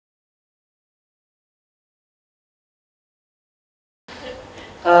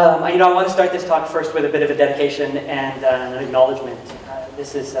I want to start this talk first with a bit of a dedication and an acknowledgement.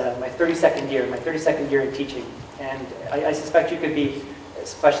 This is my 32nd year in teaching, and I suspect you could be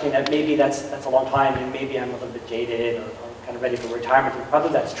questioning that maybe that's a long time, and maybe I'm a little bit jaded or kind of ready for retirement, and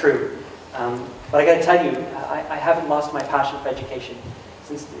probably that's true. But I got to tell you, I haven't lost my passion for education.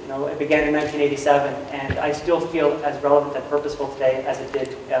 Since it began in 1987, and I still feel as relevant and purposeful today as it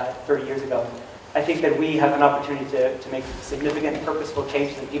did 30 years ago. I think that we have an opportunity to make significant purposeful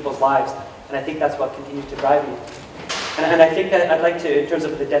changes in people's lives, and I think that's what continues to drive me. And I think that I'd like to, in terms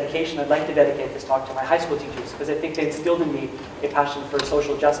of the dedication, I'd like to dedicate this talk to my high school teachers, because I think they instilled in me a passion for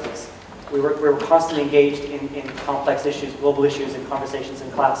social justice. We were constantly engaged in complex issues, global issues, and conversations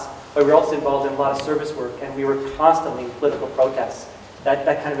in class, but we were also involved in a lot of service work, and we were constantly in political protests. That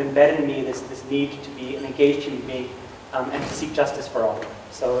kind of embedded in me this need to be an engaged human being and to seek justice for all.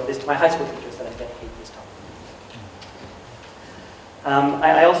 So it is to my high school teachers that I dedicate this talk.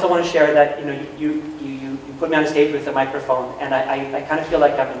 I also want to share that you put me on a stage with a microphone, and I kind of feel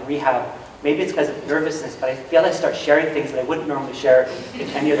like I'm in rehab. Maybe it's because of nervousness, but I feel I start sharing things that I wouldn't normally share in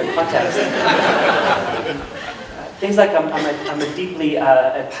any other context. Things like I'm a deeply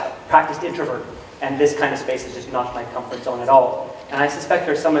practiced introvert, and this kind of space is just not my comfort zone at all. And I suspect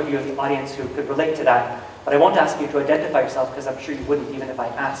there are some of you in the audience who could relate to that, but I won't ask you to identify yourself because I'm sure you wouldn't even if I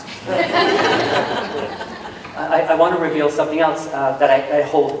asked. I want to reveal something else that I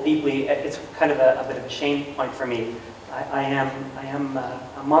hold deeply. It's kind of a bit of a shame point for me. I am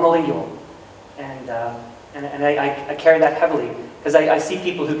monolingual, and I carry that heavily because I see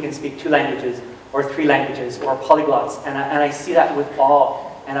people who can speak 2 languages or 3 languages or polyglots, and I see that with awe.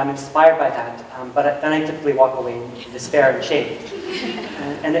 And I'm inspired by that, but then I typically walk away in despair and shame.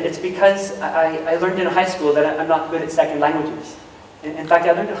 And it's because I learned in high school that I'm not good at second languages. In fact,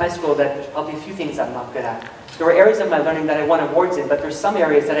 I learned in high school that there's probably a few things I'm not good at. There were areas of my learning that I won awards in, but there's some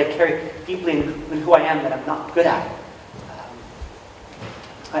areas that I carry deeply in who I am that I'm not good at.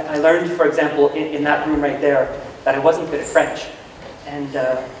 I learned, for example, in that room right there, that I wasn't good at French. And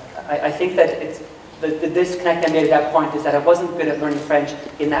I think that the disconnect I made at that point is that I wasn't good at learning French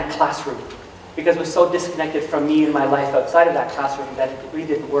in that classroom, because it was so disconnected from me and my life outside of that classroom that it really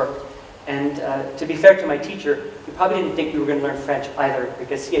didn't work. And to be fair to my teacher, he probably didn't think we were going to learn French either,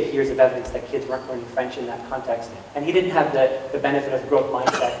 because he had years of evidence that kids weren't learning French in that context. And he didn't have the benefit of growth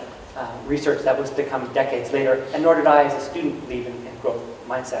mindset research that was to come decades later, and nor did I as a student believe in growth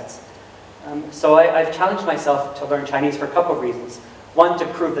mindsets. So I've challenged myself to learn Chinese for a couple of reasons. One, to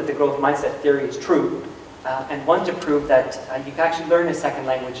prove that the growth mindset theory is true, and one, to prove that you can actually learn a second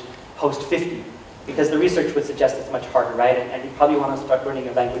language post-50, because the research would suggest it's much harder, right? And you probably want to start learning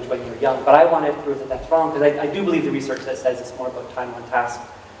a language when you're young, but I want to prove that that's wrong, because I do believe the research that says it's more about time on task.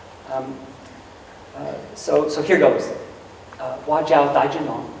 So here goes. 我叫戴振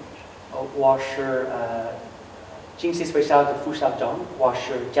龙，我是经济学校的副校长，我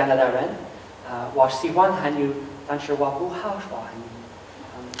是加拿大人，我喜欢汉语，但是我不好说汉语。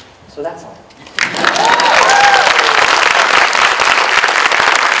So that's all.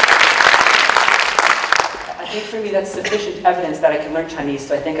 I think for me that's sufficient evidence that I can learn Chinese,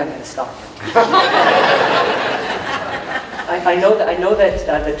 so I think I'm going to stop. I know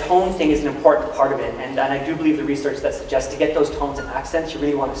that the tone thing is an important part of it, and I do believe the research that suggests to get those tones and accents, you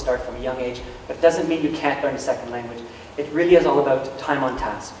really want to start from a young age, but it doesn't mean you can't learn a second language. It really is all about time on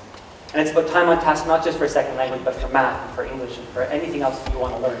task. And it's about time on task not just for a second language, but for math, and for English, and for anything else that you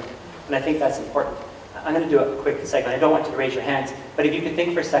want to learn. And I think that's important. I'm going to do a quick segment. I don't want you to raise your hands, but if you could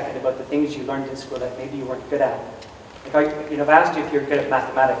think for a second about the things you learned in school that maybe you weren't good at. If I asked you if you're good at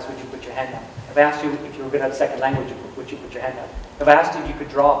mathematics, would you put your hand up? If I asked you if you were good at a second language, would you put your hand up? If I asked you if you could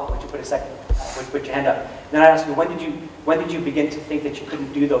draw, would you put your hand up? And then I asked you, when did you begin to think that you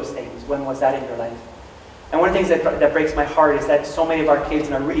couldn't do those things? When was that in your life? And one of the things that breaks my heart is that so many of our kids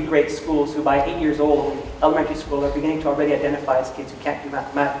in our really great schools who by 8 years old, elementary school, are beginning to already identify as kids who can't do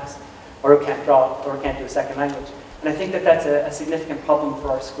mathematics, or who can't draw, or who can't do a second language. And I think that that's a significant problem for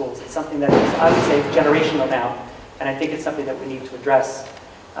our schools. It's something that is, I would say, generational now, and I think it's something that we need to address.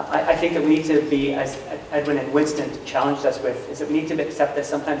 I think that we need to be, as Edwin and Winston challenged us with, is that we need to accept that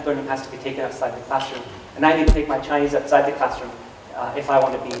sometimes learning has to be taken outside the classroom. And I need to take my Chinese outside the classroom if I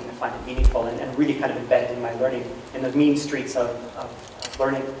want to find it meaningful and really kind of embed in my learning in the mean streets of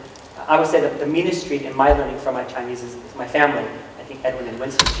learning. I would say that the meanest street in my learning from my Chinese is my family. I think Edwin and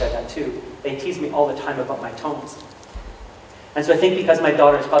Winston share that too. They tease me all the time about my tones. And so I think because my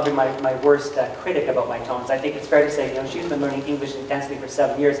daughter is probably my worst critic about my tones, I think it's fair to say, she's been learning English intensely for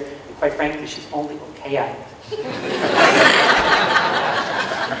 7 years, and quite frankly, she's only okay at it.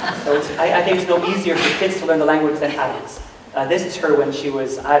 So I think it's no easier for kids to learn the language than adults. This is her when she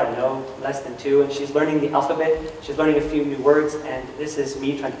was, I don't know, less than 2, and she's learning the alphabet. She's learning a few new words, and this is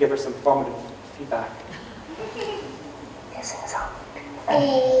me trying to give her some formative feedback. This is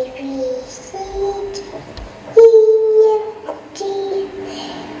A, B, C, D, E, F, G,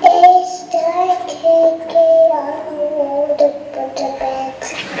 H, I, K, L, M, N, O, P, go to bed.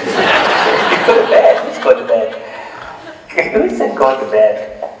 Go to bed? Let's go to bed. Who said go to bed?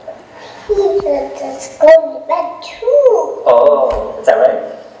 He said let's go to bed too. Oh, is that right?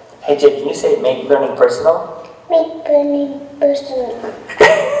 Hey Jay, can you say make learning personal? Make learning personal.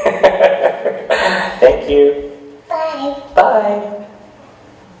 Thank you. Bye. Bye.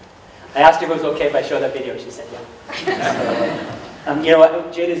 I asked her if it was okay if I showed that video. She said yeah. You know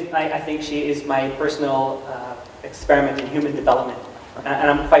what, Jade is, I think she is my personal experiment in human development.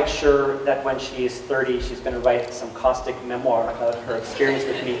 And I'm quite sure that when she is 30, she's going to write some caustic memoir about her experience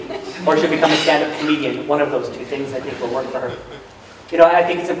with me. Or she'll become a stand-up comedian. One of those two things I think will work for her. You know, I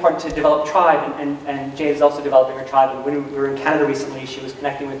think it's important to develop tribe, and Jade is also developing her tribe. And when we were in Canada recently, she was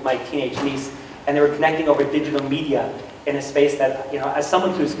connecting with my teenage niece, and they were connecting over digital media in a space that, you know, as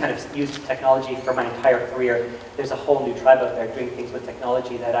someone who's kind of used technology for my entire career, there's a whole new tribe out there doing things with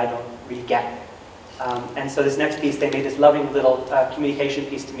technology that I don't really get. And so this next piece, they made this loving little communication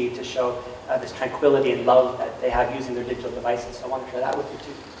piece to me to show this tranquility and love that they have using their digital devices. So I want to share that with you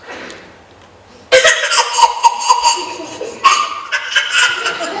too.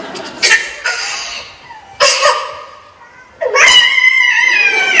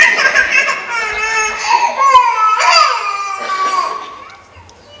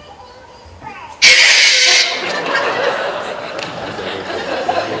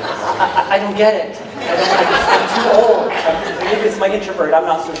 I don't get it. I'm too old. Maybe it's my introvert, I'm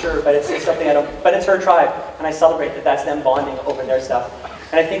not so sure, but it's something I don't, but it's her tribe, and I celebrate that that's them bonding over their stuff.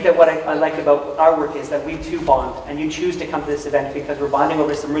 And I think that what I like about our work is that we too bond, and you choose to come to this event because we're bonding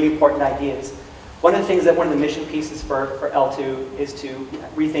over some really important ideas. One of the things that one of the mission pieces for L2 is to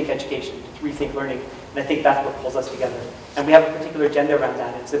rethink education, to rethink learning, and I think that's what pulls us together. And we have a particular agenda around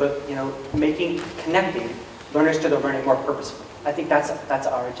that. It's about, you know, connecting learners to their learning more purposefully. I think that's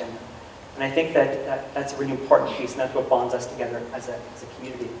our agenda. And I think that that's a really important piece, and that's what bonds us together as a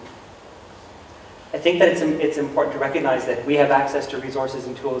community. I think that it's important to recognize that we have access to resources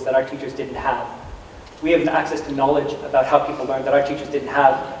and tools that our teachers didn't have. We have access to knowledge about how people learn that our teachers didn't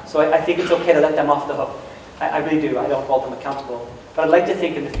have. So I think it's okay to let them off the hook. I really do. I don't hold them accountable. But I'd like to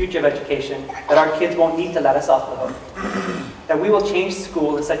think in the future of education that our kids won't need to let us off the hook. That we will change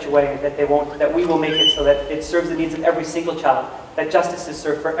school in such a way that we will make it so that it serves the needs of every single child, that justice is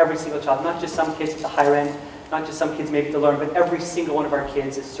served for every single child, not just some kids at the higher end, not just some kids maybe to learn, but every single one of our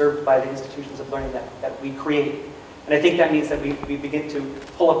kids is served by the institutions of learning that we create. And I think that means that we begin to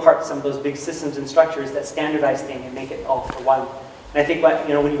pull apart some of those big systems and structures that standardize things and make it all for one. And I think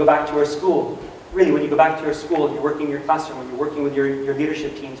when you go back to your school, really when you go back to your school, you're working in your classroom, when you're working with your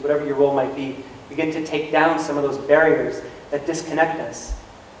leadership teams, whatever your role might be, begin to take down some of those barriers that disconnect us.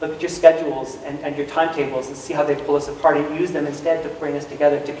 Look at your schedules and your timetables and see how they pull us apart, and use them instead to bring us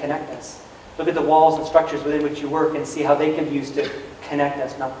together, to connect us. Look at the walls and structures within which you work and see how they can be used to connect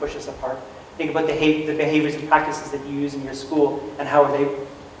us, not push us apart. Think about the behaviors and practices that you use in your school, and how are they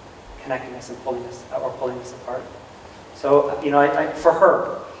connecting us and pulling us apart. So, you know, for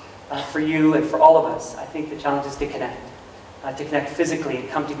her, for you, and for all of us, I think the challenge is to connect physically and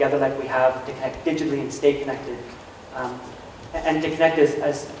come together like we have, to connect digitally and stay connected. And to connect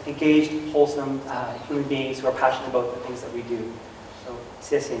as engaged, wholesome human beings who are passionate about the things that we do. So,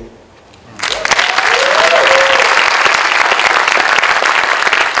 see you soon.